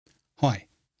Hi,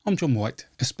 I'm John White,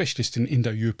 a specialist in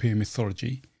Indo-European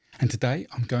mythology, and today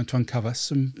I'm going to uncover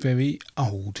some very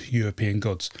old European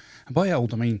gods. And by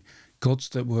old I mean gods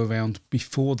that were around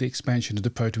before the expansion of the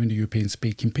Proto Indo-European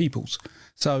speaking peoples,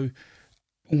 so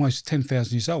almost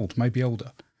 10,000 years old, maybe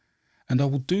older. And I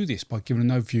will do this by giving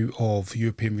an overview of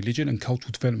European religion and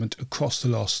cultural development across the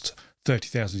last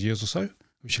 30,000 years or so,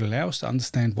 which will allow us to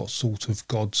understand what sort of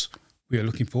gods we are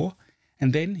looking for.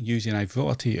 And then, using a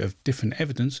variety of different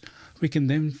evidence, we can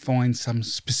then find some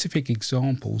specific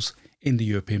examples in the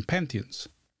European pantheons.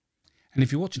 And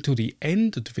if you watch until the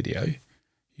end of the video,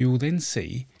 you will then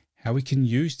see how we can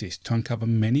use this to uncover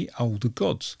many older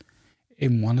gods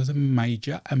in one of the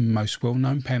major and most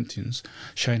well-known pantheons,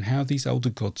 showing how these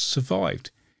older gods survived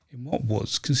in what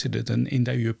was considered an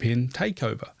Indo-European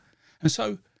takeover. And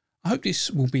so, I hope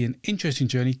this will be an interesting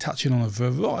journey touching on a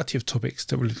variety of topics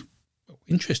that will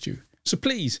interest you. So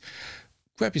please,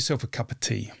 grab yourself a cup of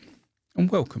tea and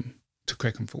welcome to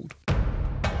Crackenford.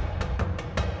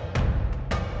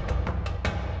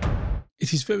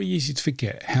 It is very easy to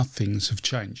forget how things have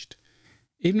changed.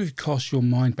 Even if you cast your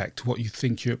mind back to what you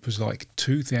think Europe was like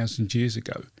 2,000 years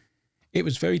ago, it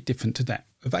was very different to that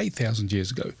of 8,000 years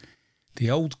ago.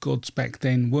 The old gods back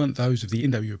then weren't those of the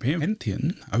Indo-European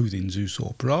pantheon, Odin, Zeus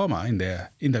or Brahma in their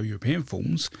Indo-European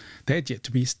forms. They had yet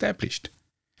to be established.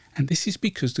 And this is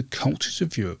because the cultures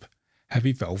of Europe have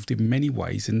evolved in many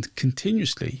ways and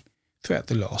continuously throughout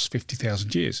the last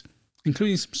 50,000 years,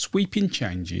 including some sweeping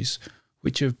changes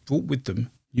which have brought with them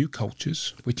new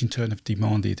cultures, which in turn have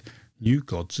demanded new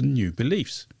gods and new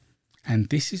beliefs. And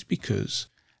this is because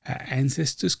our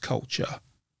ancestors' culture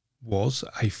was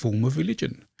a form of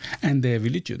religion, and their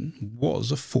religion was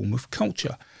a form of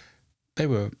culture. They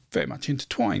were very much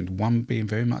intertwined, one being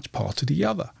very much part of the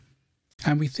other.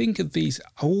 And we think of these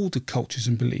older cultures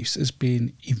and beliefs as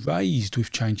being erased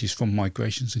with changes from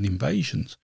migrations and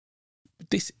invasions.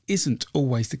 But this isn't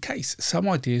always the case. Some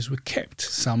ideas were kept,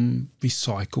 some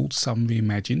recycled, some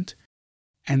reimagined.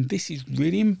 And this is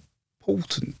really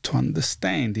important to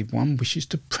understand if one wishes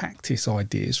to practice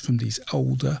ideas from these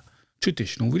older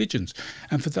traditional religions.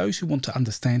 And for those who want to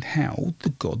understand how the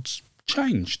gods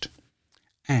changed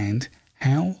and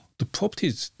how the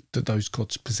properties that those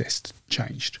gods possessed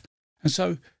changed. And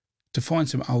so, to find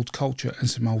some old culture and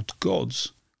some old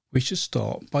gods, we should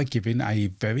start by giving a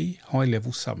very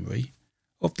high-level summary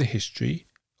of the history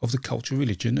of the culture and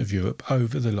religion of Europe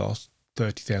over the last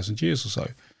 30,000 years or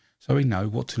so we know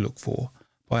what to look for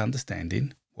by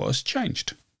understanding what has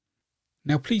changed.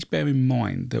 Now, please bear in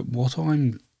mind that what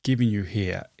I'm giving you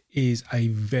here is a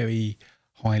very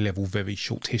high-level, very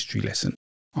short history lesson.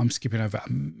 I'm skipping over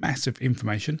massive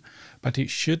information, but it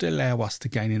should allow us to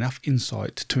gain enough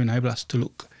insight to enable us to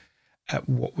look at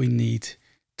what we need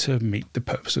to meet the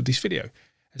purpose of this video.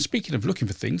 And speaking of looking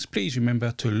for things, please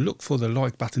remember to look for the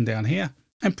like button down here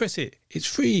and press it. It's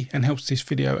free and helps this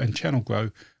video and channel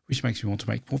grow, which makes me want to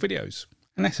make more videos.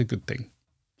 And that's a good thing,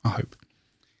 I hope.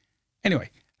 Anyway,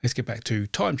 let's get back to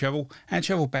time travel and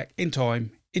travel back in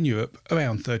time in Europe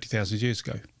around 30,000 years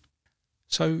ago.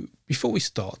 So before we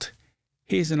start,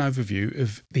 here's an overview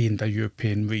of the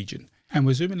Indo-European region, and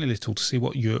we're zooming a little to see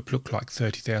what Europe looked like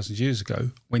 30,000 years ago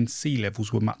when sea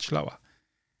levels were much lower.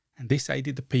 And this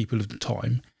aided the people of the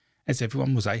time, as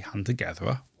everyone was a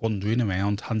hunter-gatherer, wandering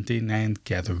around hunting and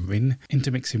gathering,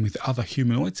 intermixing with other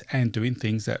humanoids and doing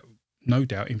things that no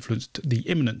doubt influenced the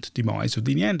imminent demise of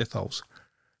the Neanderthals,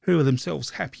 who were themselves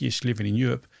happiest living in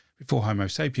Europe before Homo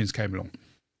sapiens came along,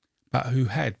 but who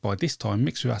had by this time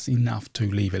mixed with us enough to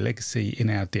leave a legacy in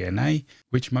our DNA,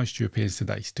 which most Europeans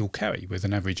today still carry, with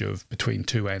an average of between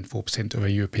 2 and 4% of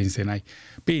a European's DNA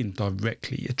being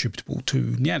directly attributable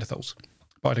to Neanderthals.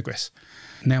 But I digress.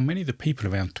 Now, many of the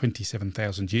people around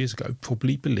 27,000 years ago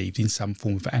probably believed in some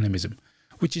form of animism,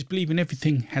 which is believing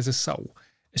everything has a soul,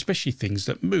 especially things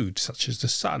that moved, such as the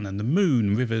sun and the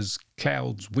moon, rivers,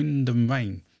 clouds, wind and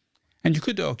rain. And you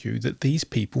could argue that these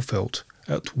people felt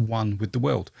at one with the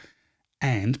world,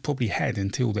 and probably had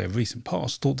until their recent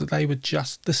past thought that they were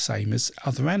just the same as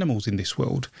other animals in this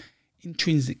world,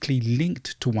 intrinsically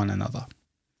linked to one another.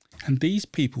 And these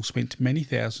people spent many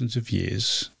thousands of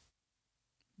years,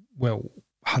 well,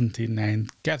 hunting and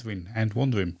gathering and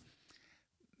wandering.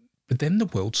 But then the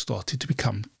world started to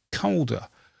become colder,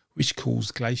 which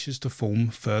caused glaciers to form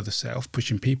further south,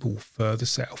 pushing people further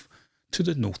south to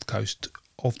the north coast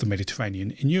of the Mediterranean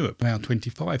in Europe around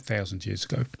 25,000 years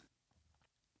ago.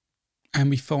 And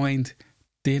we find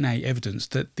DNA evidence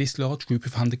that this large group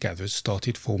of hunter-gatherers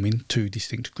started forming two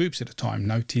distinct groups at a time,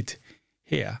 noted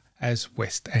here as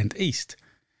West and East.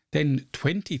 Then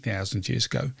 20,000 years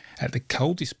ago, at the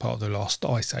coldest part of the last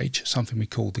ice age, something we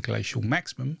call the glacial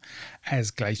maximum,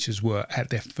 as glaciers were at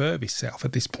their furthest south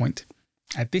at this point,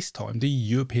 at this time the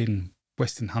European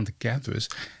Western hunter-gatherers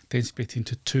then split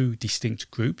into two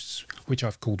distinct groups, which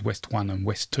I've called West 1 and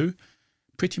West 2,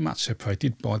 pretty much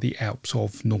separated by the Alps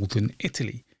of northern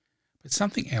Italy. But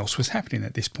something else was happening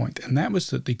at this point, and that was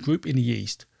that the group in the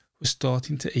east was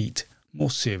starting to eat more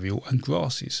cereal and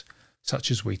grasses,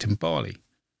 such as wheat and barley.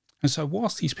 And so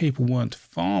whilst these people weren't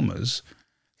farmers,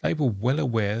 they were well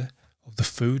aware of the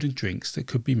food and drinks that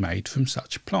could be made from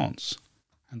such plants.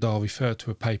 And I'll refer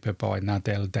to a paper by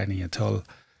Nadel, Dani et al.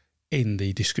 In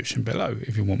the description below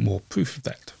if you want more proof of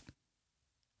that.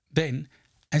 Then,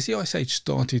 as the Ice Age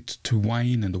started to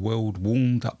wane and the world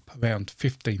warmed up around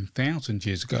 15,000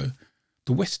 years ago,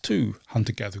 the West 2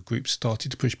 hunter-gatherer groups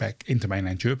started to push back into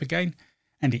mainland Europe again,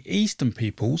 and the eastern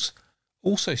peoples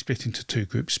also split into two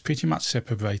groups, pretty much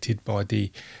separated by the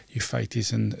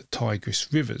Euphrates and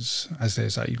Tigris rivers, as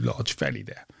there's a large valley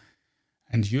there.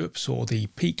 And Europe saw the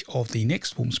peak of the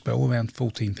next warm spell around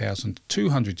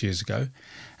 14,200 years ago,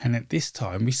 and at this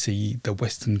time we see the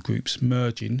western groups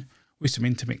merging with some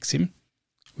intermixing.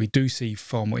 We do see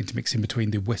far more intermixing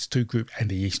between the West 2 group and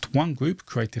the East 1 group,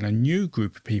 creating a new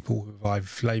group of people who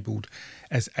I've labelled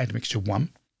as admixture 1,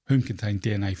 whom contain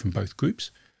DNA from both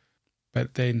groups.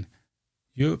 But then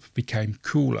Europe became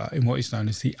cooler in what is known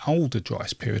as the older dry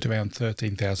ice period around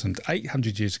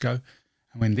 13,800 years ago,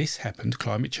 and when this happened,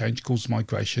 climate change caused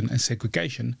migration and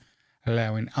segregation,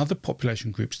 allowing other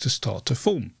population groups to start to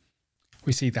form.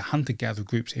 We see the hunter-gatherer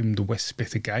groups in the West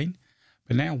split again,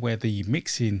 but now where the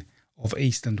mixing of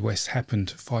East and West happened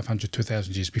 500 to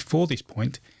 1,000 years before this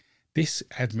point, this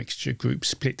admixture group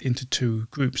split into two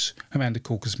groups around the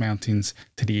Caucasus Mountains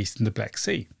to the east and the Black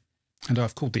Sea. And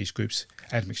I've called these groups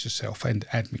admixture south and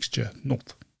admixture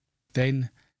north. Then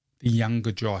the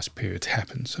younger dry ice period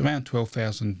happens around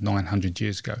 12,900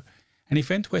 years ago, an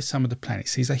event where some of the planet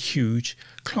sees a huge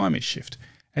climate shift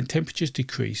and temperatures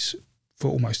decrease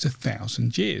for almost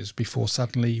 1,000 years before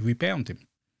suddenly rebounding.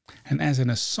 And as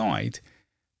an aside,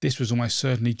 this was almost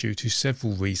certainly due to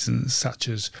several reasons, such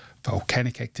as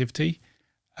volcanic activity,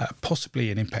 possibly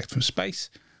an impact from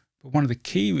space. But one of the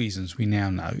key reasons we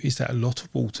now know is that a lot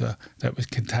of water that was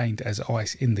contained as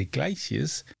ice in the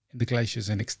glaciers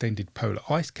and extended polar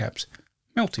ice caps,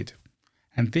 melted.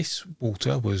 And this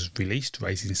water was released,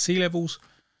 raising sea levels,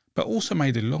 but also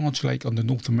made a large lake on the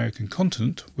North American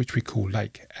continent, which we call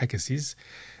Lake Agassiz,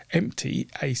 empty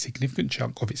a significant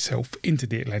chunk of itself into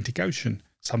the Atlantic Ocean,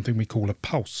 something we call a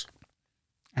pulse.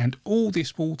 And all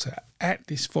this water at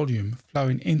this volume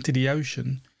flowing into the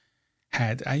ocean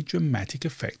had a dramatic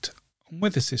effect on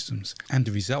weather systems, and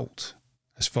the result,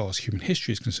 as far as human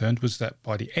history is concerned, was that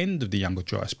by the end of the Younger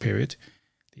Dry Ice period,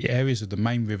 the areas of the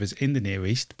main rivers in the Near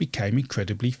East became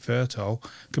incredibly fertile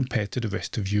compared to the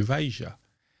rest of Eurasia.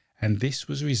 And this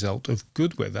was a result of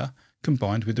good weather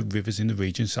combined with the rivers in the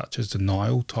region such as the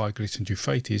Nile, Tigris and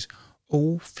Euphrates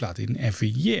all flooding every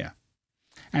year.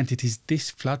 And it is this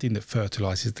flooding that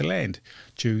fertilises the land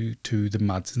due to the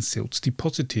muds and silts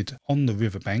deposited on the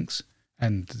riverbanks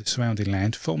and the surrounding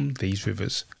land from these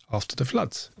rivers after the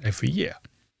floods every year.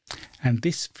 And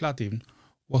this flooding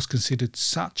was considered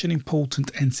such an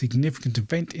important and significant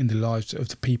event in the lives of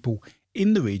the people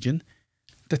in the region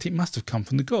that it must have come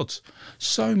from the gods.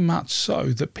 So much so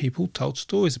that people told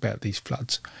stories about these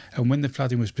floods, and when the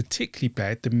flooding was particularly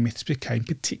bad, the myths became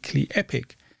particularly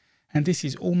epic. And this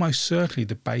is almost certainly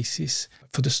the basis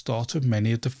for the start of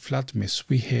many of the flood myths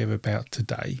we hear about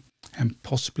today, and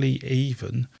possibly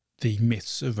even the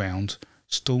myths around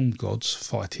storm gods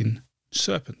fighting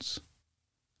serpents.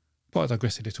 But I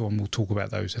digress a little and we'll talk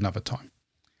about those another time.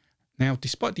 Now,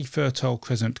 despite the Fertile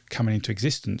Crescent coming into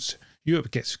existence,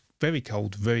 Europe gets very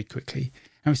cold very quickly,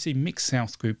 and we see mixed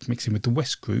South group mixing with the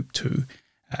West group too,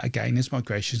 again as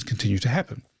migrations continue to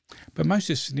happen. But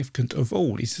most significant of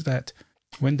all is that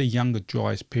when the Younger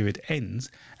Dry Ice period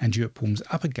ends and Europe warms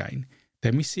up again,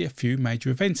 then we see a few major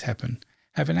events happen,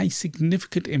 having a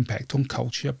significant impact on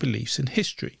culture, beliefs and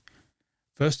history.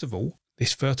 First of all,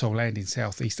 this fertile land in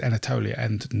southeast Anatolia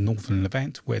and northern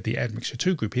Levant, where the Admixture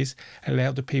 2 group is,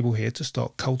 allowed the people here to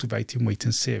start cultivating wheat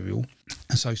and cereal,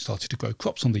 and so started to grow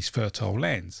crops on these fertile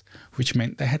lands, which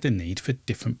meant they had a need for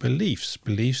different beliefs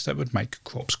that would make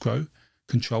crops grow,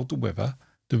 control the weather,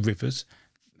 the rivers,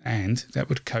 and that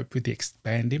would cope with the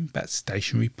expanding but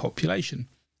stationary population.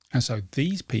 And so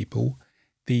these people,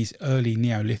 these early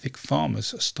Neolithic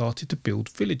farmers, started to build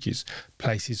villages,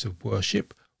 places of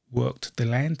worship, worked the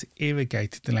land,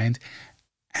 irrigated the land,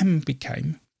 and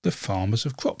became the farmers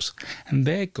of crops. And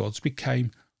their gods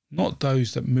became not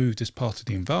those that moved as part of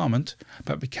the environment,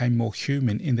 but became more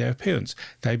human in their appearance.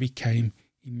 They became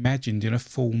imagined in a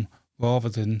form rather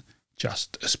than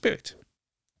just a spirit.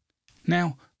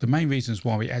 Now, the main reasons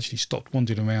why we actually stopped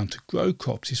wandering around to grow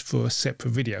crops is for a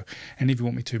separate video, and if you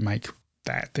want me to make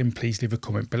that, then please leave a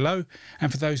comment below.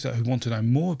 And for those who want to know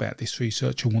more about this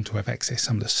research or want to have access to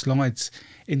some of the slides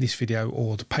in this video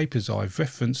or the papers I've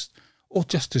referenced, or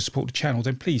just to support the channel,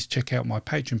 then please check out my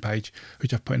Patreon page,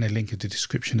 which I've put in a link in the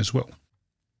description as well.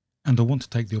 And I want to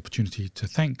take the opportunity to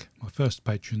thank my first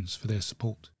patrons for their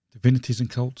support: Divinities and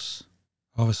Cults,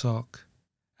 Arasark,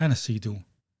 Anacidal,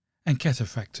 and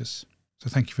Cataphractus. So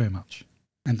thank you very much.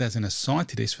 And as an aside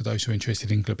to this, for those who are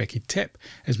interested in Göbekli Tepe,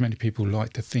 as many people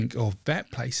like to think of that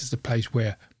place as the place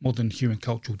where modern human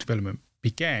cultural development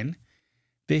began,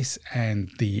 this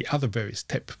and the other various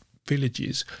Tepe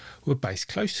villages were based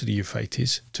close to the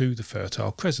Euphrates, to the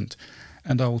Fertile Crescent.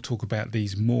 And I will talk about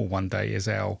these more one day as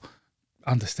our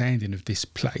understanding of this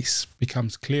place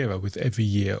becomes clearer with every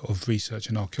year of research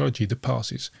and archaeology that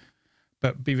passes.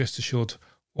 But be rest assured,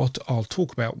 what I'll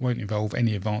talk about won't involve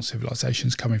any advanced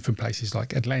civilizations coming from places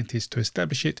like Atlantis to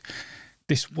establish it.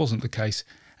 This wasn't the case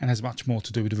and has much more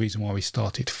to do with the reason why we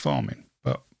started farming.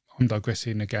 But I'm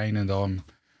digressing again, and I'm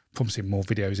promising more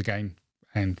videos again,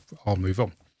 and I'll move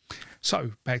on.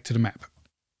 So back to the map.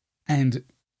 And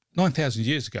 9,000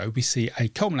 years ago, we see a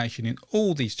culmination in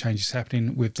all these changes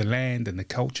happening with the land and the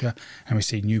culture, and we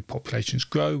see new populations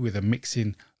grow with a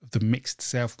mixing of the mixed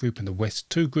South group and the West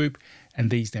 2 group, and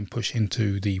these then push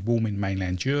into the warming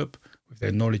mainland Europe with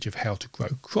their knowledge of how to grow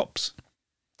crops.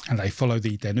 And they follow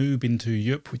the Danube into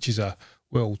Europe, which is a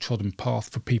well-trodden path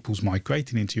for peoples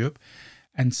migrating into Europe.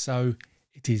 And so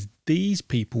it is these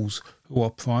peoples who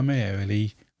are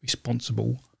primarily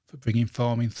responsible for bringing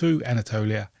farming through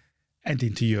Anatolia and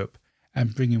into Europe,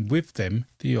 and bringing with them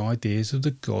the ideas of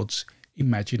the gods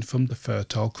imagined from the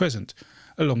Fertile Crescent,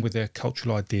 along with their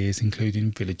cultural ideas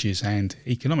including villages and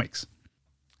economics.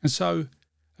 And so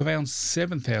around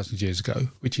 7,000 years ago,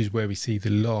 which is where we see the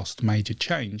last major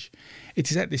change,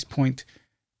 it is at this point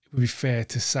it would be fair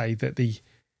to say that the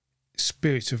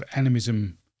spirits of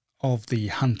animism of the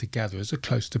hunter-gatherers are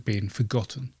close to being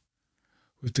forgotten,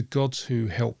 with the gods who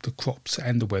help the crops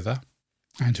and the weather,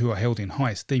 and who are held in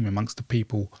high esteem amongst the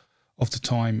people of the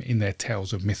time in their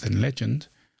tales of myth and legend,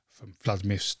 from flood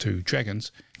myths to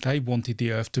dragons. They wanted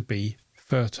the earth to be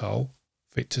fertile,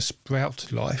 for it to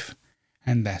sprout life,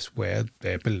 and that's where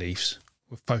their beliefs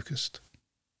were focused.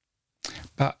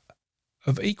 But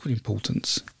of equal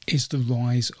importance is the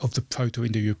rise of the Proto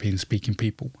Indo-European speaking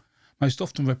people, most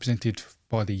often represented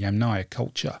by the Yamnaya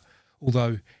culture,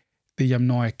 although the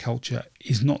Yamnaya culture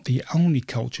is not the only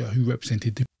culture who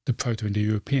represented the Proto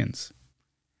Indo-Europeans.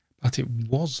 But it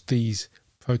was these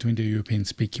Proto Indo-European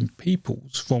speaking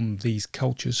peoples from these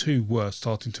cultures who were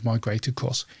starting to migrate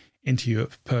across into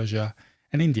Europe, Persia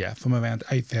and India from around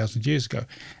 8,000 years ago.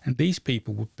 And these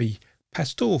people would be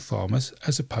pastoral farmers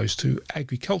as opposed to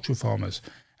agricultural farmers,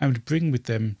 and would bring with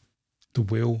them the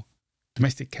will,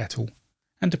 domestic cattle,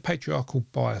 and a patriarchal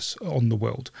bias on the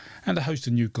world, and a host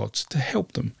of new gods to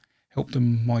help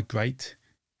them migrate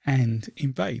and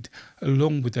invade,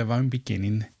 along with their own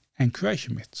beginning and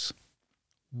creation myths.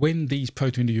 When these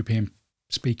Proto-Indo-European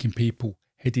speaking people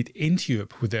headed into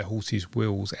Europe with their horses,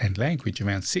 wills and language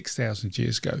around 6,000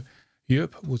 years ago,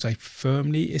 Europe was a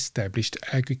firmly established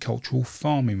agricultural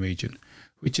farming region,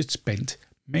 which had spent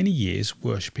many years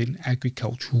worshipping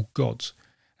agricultural gods.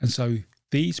 And so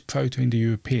these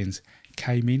Proto-Indo-Europeans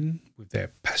came in with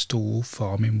their pastoral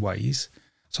farming ways,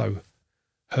 so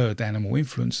herd animal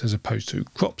influence as opposed to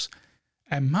crops,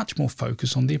 and much more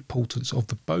focus on the importance of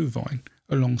the bovine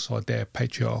alongside their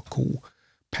patriarchal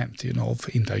pantheon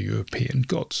of Indo-European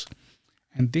gods.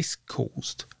 And this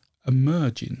caused a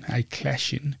merging, a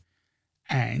clashing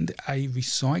and a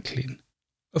recycling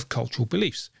of cultural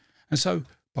beliefs. And so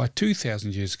by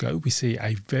 2,000 years ago, we see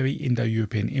a very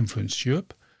Indo-European influenced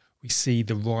Europe. We see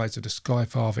the rise of the Sky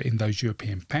Father in those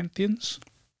European pantheons,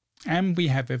 and we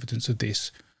have evidence of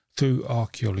this through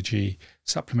archaeology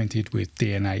supplemented with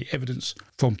DNA evidence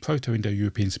from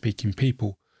Proto-Indo-European speaking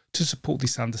people to support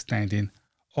this understanding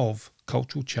of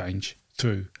cultural change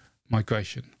through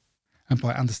migration. And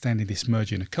by understanding this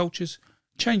merging of cultures,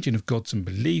 changing of gods and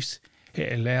beliefs,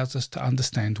 it allows us to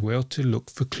understand where to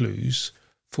look for clues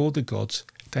for the gods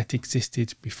that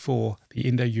existed before the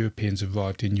Indo-Europeans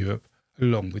arrived in Europe,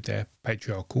 along with their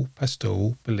patriarchal,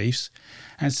 pastoral beliefs.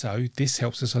 And so this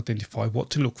helps us identify what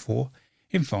to look for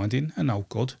in finding an old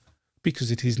god,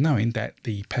 because it is knowing that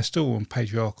the pastoral and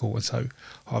patriarchal and so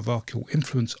hierarchical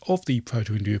influence of the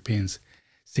Proto-Indo-Europeans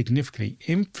significantly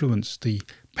influenced the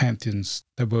pantheons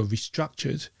that were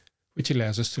restructured which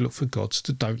allows us to look for gods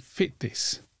that don't fit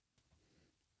this.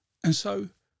 And so,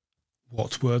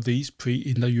 what were these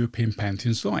pre-Indo-European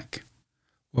pantheons like?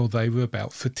 Well, they were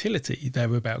about fertility. They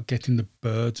were about getting the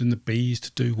birds and the bees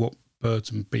to do what birds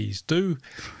and bees do,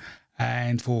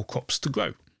 and for crops to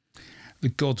grow. The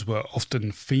gods were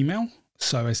often female,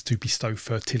 so as to bestow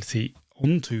fertility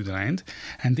onto the land,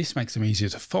 and this makes them easier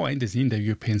to find, as the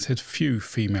Indo-Europeans had few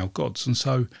female gods. And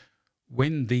so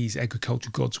when these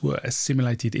agricultural gods were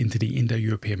assimilated into the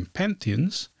Indo-European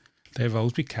pantheons, their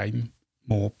roles became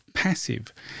more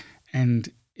passive. And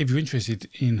if you're interested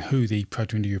in who the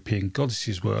Proto Indo-European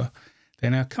goddesses were,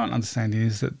 then our current understanding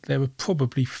is that there were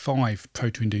probably 5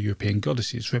 Proto Indo-European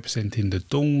goddesses representing the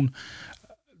dawn,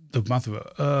 the mother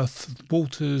earth,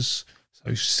 waters,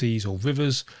 so seas or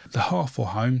rivers, the hearth or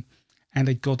home, and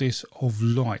a goddess of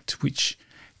light, which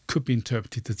could be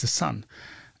interpreted as the sun.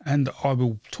 And I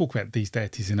will talk about these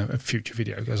deities in a future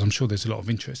video, because I'm sure there's a lot of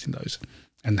interest in those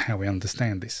and how we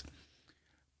understand this.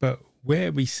 But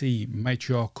where we see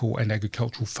matriarchal and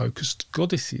agricultural focused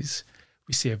goddesses,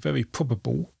 we see a very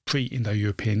probable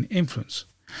pre-Indo-European influence.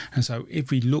 And so if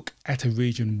we look at a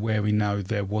region where we know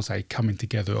there was a coming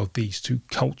together of these two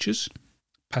cultures,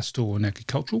 pastoral and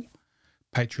agricultural,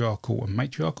 patriarchal and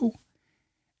matriarchal,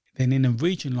 then in a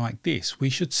region like this, we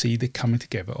should see the coming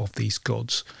together of these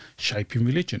gods shaping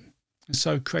religion, and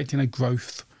so creating a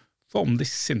growth from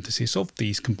this synthesis of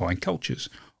these combined cultures,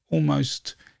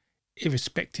 almost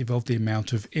irrespective of the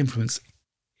amount of influence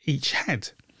each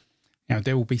had. Now,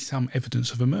 there will be some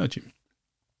evidence of emerging.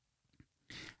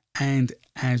 And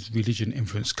as religion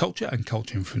influenced culture and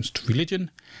culture influenced religion,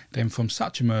 then from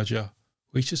such a merger,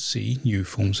 we should see new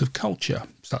forms of culture,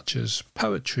 such as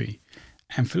poetry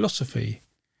and philosophy,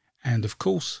 and of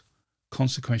course,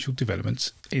 consequential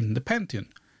developments in the pantheon.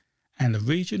 And the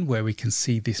region where we can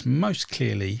see this most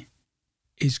clearly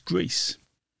is Greece.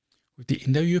 With the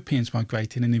Indo-Europeans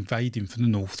migrating and invading from the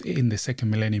north in the 2nd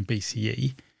millennium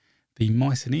BCE, the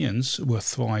Myceneans were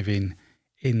thriving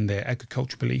in their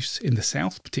agricultural beliefs in the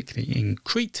south, particularly in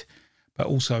Crete, but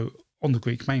also on the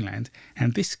Greek mainland.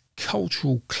 And this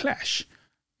cultural clash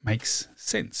makes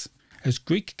sense, as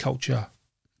Greek culture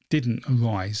didn't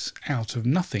arise out of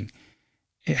nothing.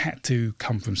 It had to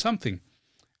come from something.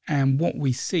 And what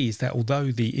we see is that although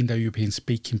the Indo-European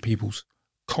speaking peoples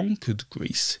conquered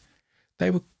Greece, they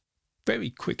were very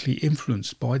quickly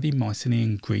influenced by the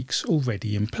Mycenaean Greeks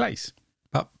already in place.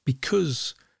 But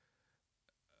because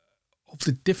of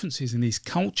the differences in these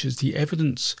cultures, the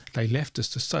evidence they left us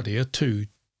to study are two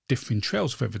different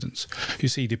trails of evidence. You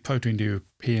see, the Proto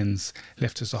Indo-Europeans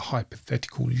left us a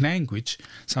hypothetical language,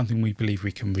 something we believe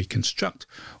we can reconstruct,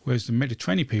 whereas the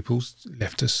Mediterranean peoples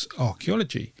left us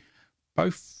archaeology.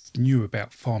 Both knew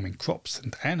about farming crops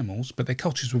and animals, but their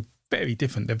cultures were very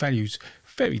different, their values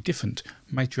very different,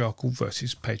 matriarchal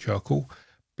versus patriarchal,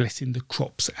 blessing the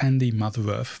crops and the Mother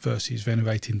Earth versus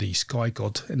venerating the sky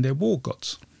god and their war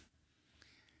gods.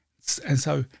 And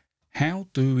so, how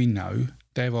do we know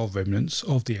there are remnants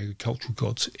of the agricultural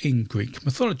gods in Greek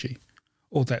mythology,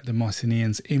 or that the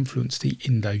Mycenaeans influenced the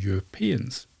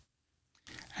Indo-Europeans?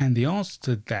 And the answer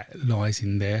to that lies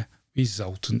in their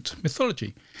resultant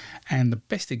mythology. And the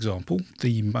best example,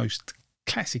 the most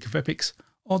classic of epics,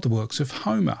 are the works of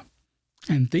Homer.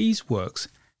 And these works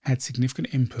had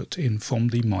significant input in from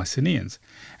the Mycenaeans.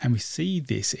 And we see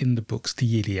this in the books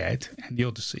The Iliad and the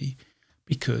Odyssey,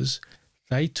 because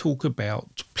they talk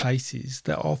about places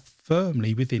that are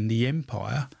firmly within the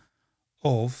empire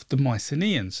of the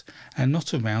Mycenaeans and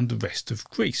not around the rest of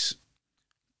Greece.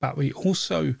 But we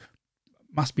also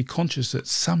must be conscious that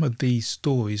some of these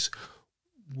stories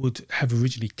would have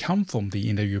originally come from the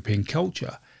Indo-European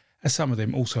culture, as some of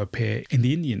them also appear in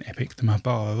the Indian epic, the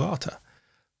Mahabharata.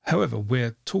 However,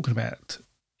 we're talking about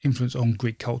influence on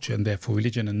Greek culture and therefore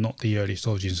religion, and not the earliest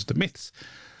origins of the myths.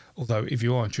 Although if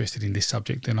you are interested in this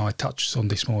subject, then I touched on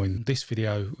this more in this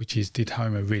video, which is, did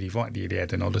Homer really write the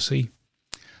Iliad and Odyssey?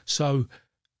 So,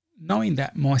 knowing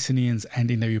that Mycenaeans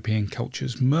and Indo-European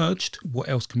cultures merged, what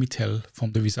else can we tell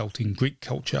from the resulting Greek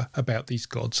culture about these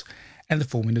gods and the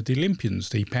forming of the Olympians,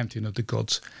 the pantheon of the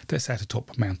gods that sat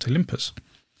atop Mount Olympus?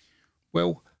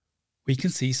 Well, we can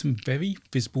see some very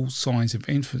visible signs of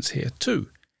influence here too.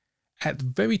 At the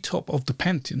very top of the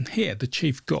pantheon here, the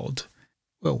chief god,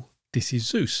 well, this is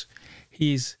Zeus.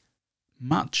 He is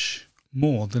much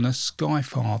more than a sky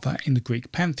father in the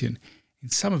Greek pantheon. In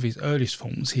some of his earliest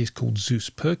forms, he is called Zeus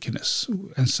Perkinus,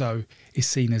 and so is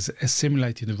seen as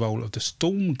assimilating the role of the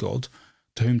storm god,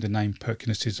 to whom the name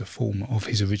Perkinus is a form of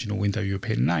his original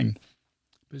Indo-European name.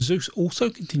 But Zeus also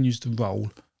continues the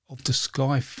role of the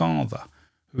sky father,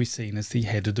 who is seen as the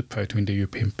head of the Proto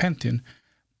Indo-European pantheon,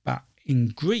 but in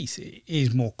Greece, it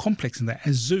is more complex than that,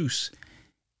 as Zeus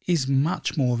is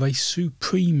much more of a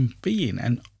supreme being,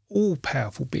 an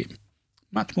all-powerful being,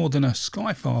 much more than a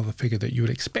Skyfather figure that you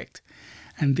would expect.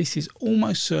 And this is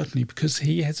almost certainly because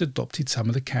he has adopted some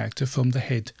of the character from the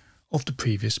head of the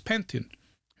previous pantheon,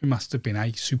 who must have been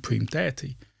a supreme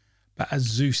deity. But as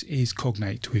Zeus is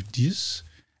cognate with Zeus,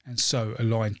 and so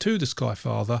aligned to the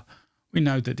Skyfather, we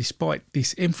know that despite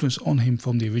this influence on him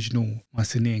from the original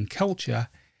Mycenean culture,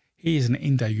 he is an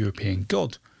Indo-European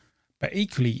god. But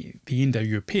equally, the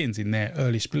Indo-Europeans in their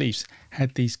earliest beliefs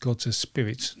had these gods as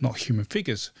spirits, not human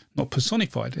figures, not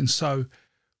personified. And so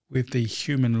with the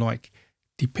human-like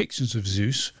depictions of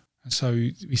Zeus, and so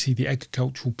we see the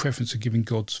agricultural preference of giving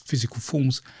gods physical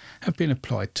forms have been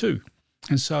applied too.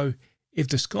 And so if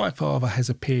the Skyfather has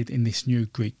appeared in this new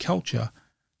Greek culture,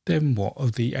 then what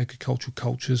of the agricultural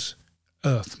culture's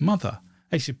Earth Mother,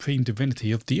 a supreme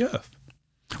divinity of the earth?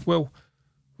 Well,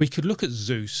 we could look at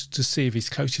Zeus to see if his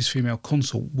closest female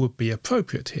consort would be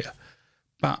appropriate here.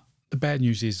 But the bad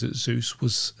news is that Zeus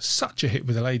was such a hit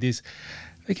with the ladies,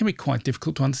 they can be quite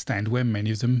difficult to understand where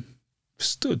many of them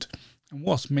stood. And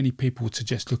whilst many people would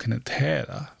suggest looking at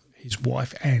Hera, his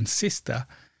wife and sister,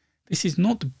 this is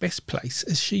not the best place,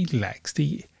 as she lacks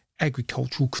the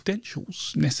agricultural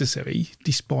credentials necessary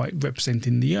despite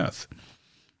representing the earth.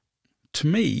 To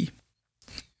me,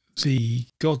 the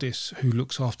goddess who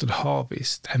looks after the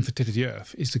harvest and fertility of the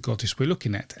earth is the goddess we're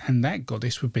looking at, and that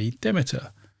goddess would be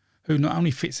Demeter, who not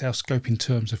only fits our scope in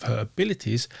terms of her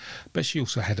abilities, but she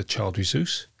also had a child with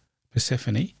Zeus,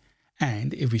 Persephone,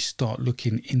 and if we start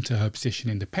looking into her position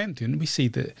in the pantheon, we see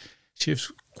that she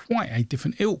is quite a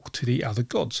different ilk to the other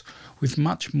gods, with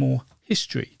much more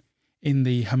history. In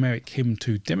the Homeric hymn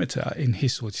to Demeter in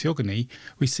his Theogony,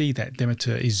 we see that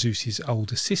Demeter is Zeus's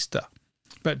older sister.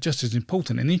 But just as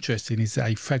important and interesting is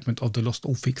a fragment of the lost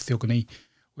Orphic Theogony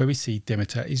where we see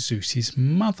Demeter is Zeus's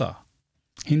mother,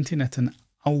 hinting at an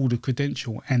older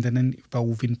credential and an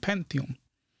evolving pantheon.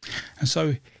 And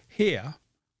so here,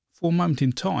 for a moment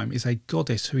in time, is a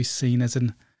goddess who is seen as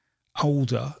an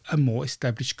older and more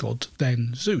established god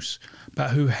than Zeus,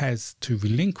 but who has to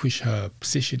relinquish her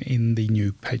position in the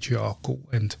new patriarchal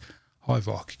and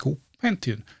hierarchical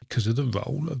pantheon because of the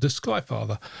role of the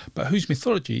Skyfather, but whose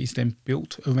mythology is then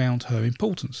built around her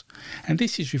importance. And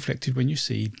this is reflected when you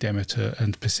see Demeter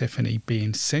and Persephone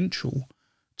being central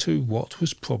to what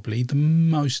was probably the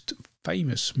most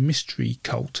famous mystery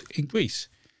cult in Greece,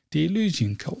 the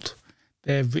Eleusinian cult.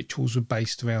 Their rituals were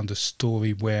based around a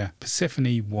story where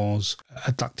Persephone was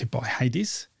abducted by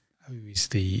Hades, who is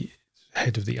the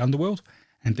head of the underworld,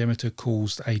 and Demeter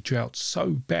caused a drought so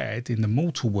bad in the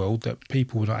mortal world that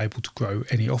people were not able to grow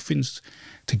any offerings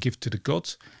to give to the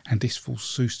gods, and this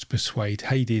forced Zeus to persuade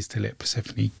Hades to let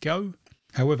Persephone go.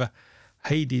 However,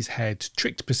 Hades had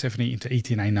tricked Persephone into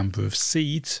eating a number of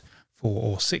seeds, 4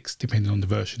 or 6, depending on the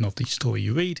version of the story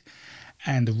you read,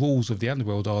 and the rules of the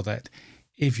underworld are that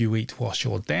if you eat whilst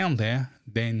you're down there,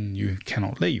 then you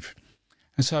cannot leave.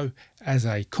 And so, as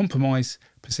a compromise,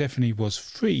 Persephone was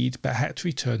freed but had to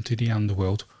return to the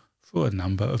underworld for a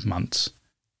number of months,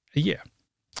 a year,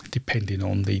 depending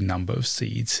on the number of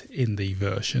seeds in the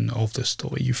version of the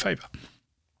story you favour.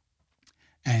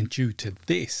 And due to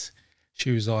this,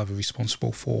 she was either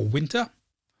responsible for winter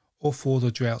or for the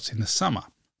droughts in the summer,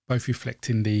 both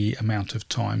reflecting the amount of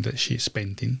time that she is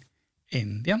spending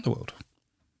in the underworld.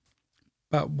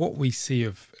 But what we see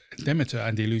of Demeter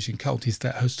and the Eleusinian cult is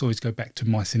that her stories go back to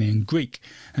Mycenean Greek,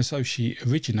 and so she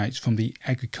originates from the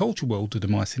agricultural world of the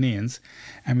Myceneans,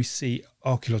 and we see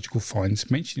archaeological finds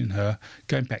mentioning her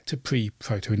going back to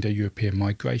pre-Proto Indo-European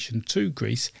migration to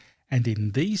Greece, and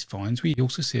in these finds we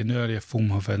also see an earlier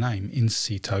form of her name in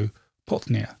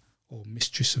Potnia, or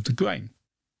Mistress of the Grain.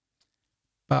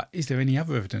 But is there any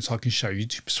other evidence I can show you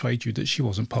to persuade you that she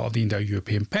wasn't part of the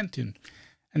Indo-European pantheon?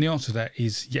 And the answer to that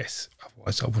is yes,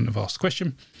 otherwise I wouldn't have asked the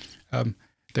question.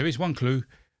 There is one clue,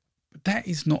 but that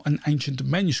is not an ancient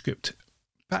manuscript,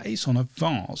 but it's on a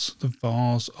vase, the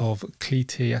vase of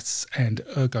Cleitias and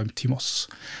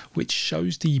Ergotimos, which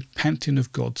shows the pantheon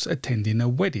of gods attending a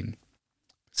wedding.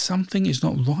 Something is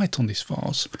not right on this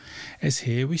vase, as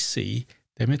here we see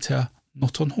Demeter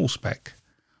not on horseback,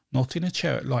 not in a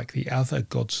chariot like the other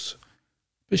gods,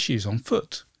 but she is on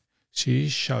foot. She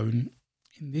is shown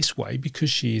in this way because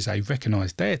she is a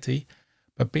recognised deity,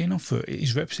 but being on foot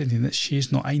is representing that she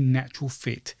is not a natural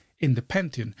fit in the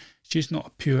pantheon. She is not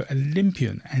a pure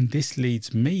Olympian, and this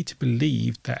leads me to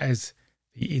believe that as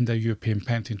the Indo-European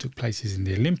pantheon took places in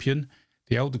the Olympian,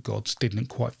 the elder gods didn't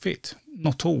quite fit,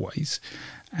 not always,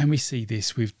 and we see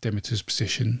this with Demeter's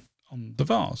position on the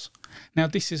vase. Now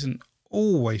this isn't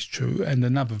always true, and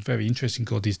another very interesting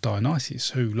god is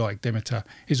Dionysus, who, like Demeter,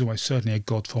 is almost certainly a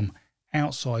god from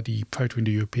outside the Proto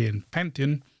Indo-European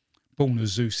pantheon. Born as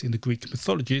Zeus in the Greek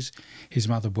mythologies, his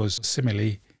mother was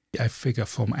Semele, a figure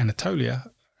from Anatolia,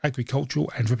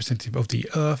 agricultural and representative of the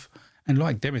earth. And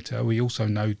like Demeter, we also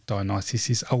know Dionysus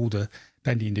is older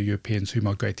than the Indo-Europeans who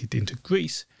migrated into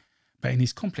Greece. But in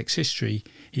his complex history,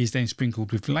 he is then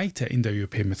sprinkled with later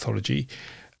Indo-European mythology.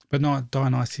 But now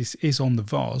Dionysus is on the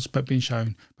vase, but being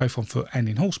shown both on foot and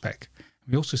in horseback.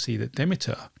 We also see that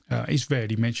Demeter is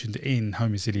rarely mentioned in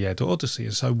Homer's Iliad or Odyssey,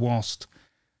 and so whilst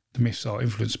the myths are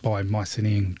influenced by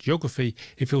Mycenean geography,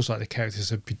 it feels like the characters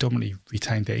have predominantly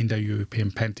retained their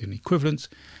Indo-European pantheon equivalents,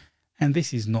 and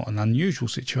this is not an unusual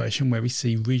situation where we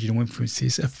see regional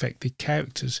influences affect the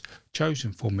characters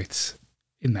chosen for myths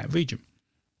in that region.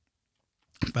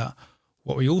 But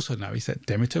what we also know is that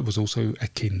Demeter was also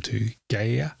akin to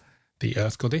Gaia, the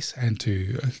earth goddess, and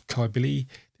to Cybele,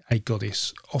 a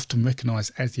goddess often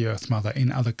recognised as the Earth Mother in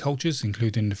other cultures,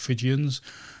 including the Phrygians,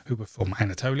 who were from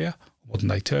Anatolia,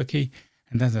 modern-day Turkey.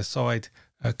 And as an aside,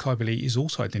 Cybele is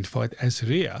also identified as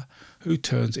Rhea, who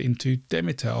turns into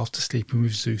Demeter after sleeping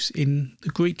with Zeus in the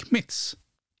Greek myths.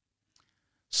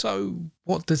 So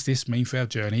what does this mean for our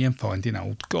journey and finding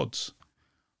old gods?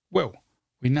 Well,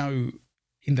 we know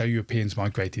Indo-Europeans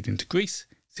migrated into Greece,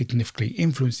 significantly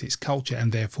influenced its culture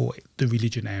and therefore the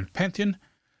religion and pantheon,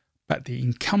 but the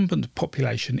incumbent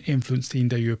population influenced the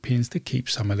Indo-Europeans to keep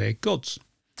some of their gods,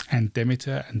 and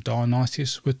Demeter and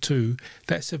Dionysus were two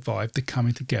that survived the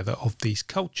coming together of these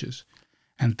cultures.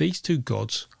 And these two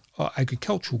gods are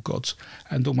agricultural gods,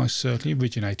 and almost certainly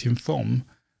originating from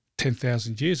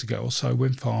 10,000 years ago or so,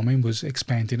 when farming was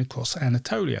expanding across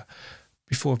Anatolia,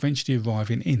 before eventually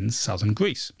arriving in southern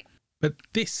Greece. But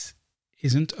this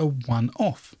isn't a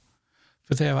one-off,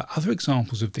 for there are other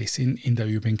examples of this in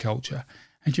Indo-European culture,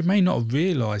 and you may not have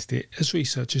realised it, as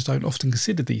researchers don't often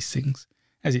consider these things,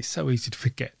 as it's so easy to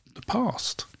forget the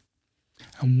past.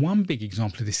 And one big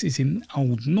example of this is in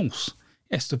Old Norse.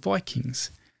 Yes, the Vikings.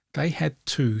 They had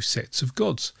two sets of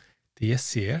gods, the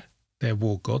Aesir, their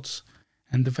war gods,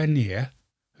 and the Vanir,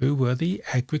 who were the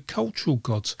agricultural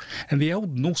gods. And the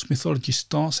Old Norse mythology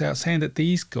starts out saying that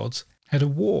these gods had a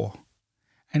war.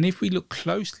 And if we look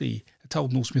closely at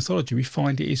Old Norse mythology, we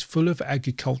find it is full of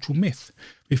agricultural myth,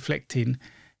 reflecting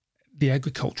the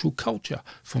agricultural culture,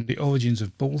 from the origins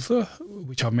of Balder,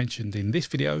 which I mentioned in this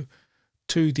video,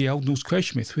 to the Old Norse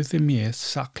creation myth with Ymir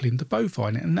suckling the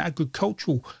bovine, and the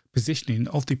agricultural positioning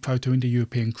of the Proto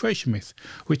Indo-European creation myth,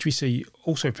 which we see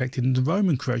also reflected in the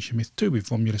Roman creation myth too, with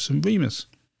Romulus and Remus.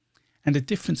 And the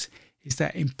difference is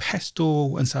that in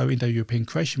pastoral and so Indo-European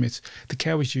creation myths, the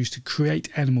cow is used to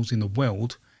create animals in the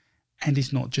world and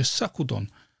is not just suckled on.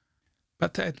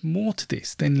 But to add more to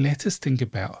this, then let us think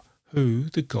about who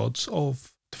the gods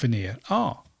of the Vanir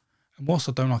are. And whilst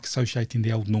I don't like associating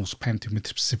the Old Norse pantheon with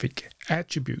specific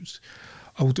attributes,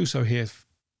 I will do so here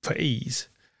for ease.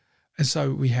 And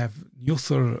so we have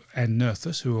Njothr and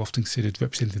Nerthus, who are often considered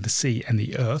representing the sea and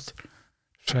the earth.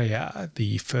 Freya,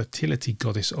 the fertility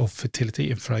goddess of fertility,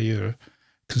 and Freyr,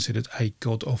 considered a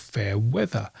god of fair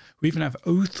weather. We even have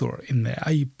Othor in there,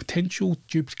 a potential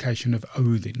duplication of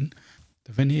Odin.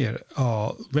 The Vanir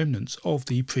are remnants of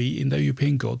the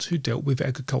pre-Indo-European gods who dealt with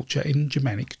agriculture in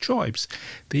Germanic tribes.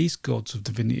 These gods of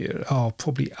the Vanir are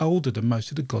probably older than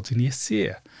most of the gods in the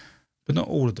Aesir, but not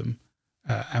all of them.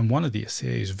 And one of the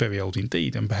Aesir is very old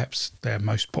indeed, and perhaps their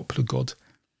most popular god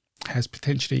has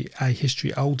potentially a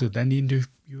history older than the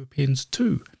Indo-Europeans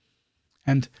too.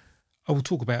 And I will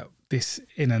talk about this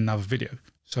in another video.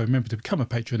 So remember to become a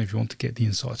patron if you want to get the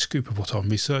inside scoop of what I'm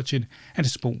researching and to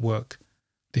support work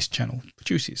this channel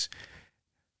produces.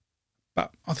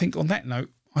 But I think on that note,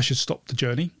 I should stop the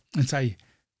journey and say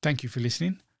thank you for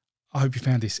listening. I hope you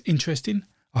found this interesting.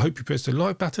 I hope you press the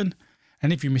like button.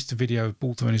 And if you missed the video of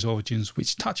Balder and his origins,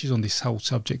 which touches on this whole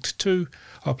subject too,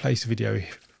 I'll place the video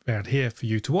around here for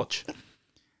you to watch.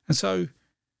 And so,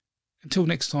 until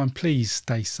next time, please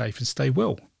stay safe and stay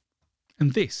well.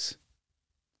 And this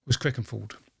was Crick and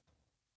Ford.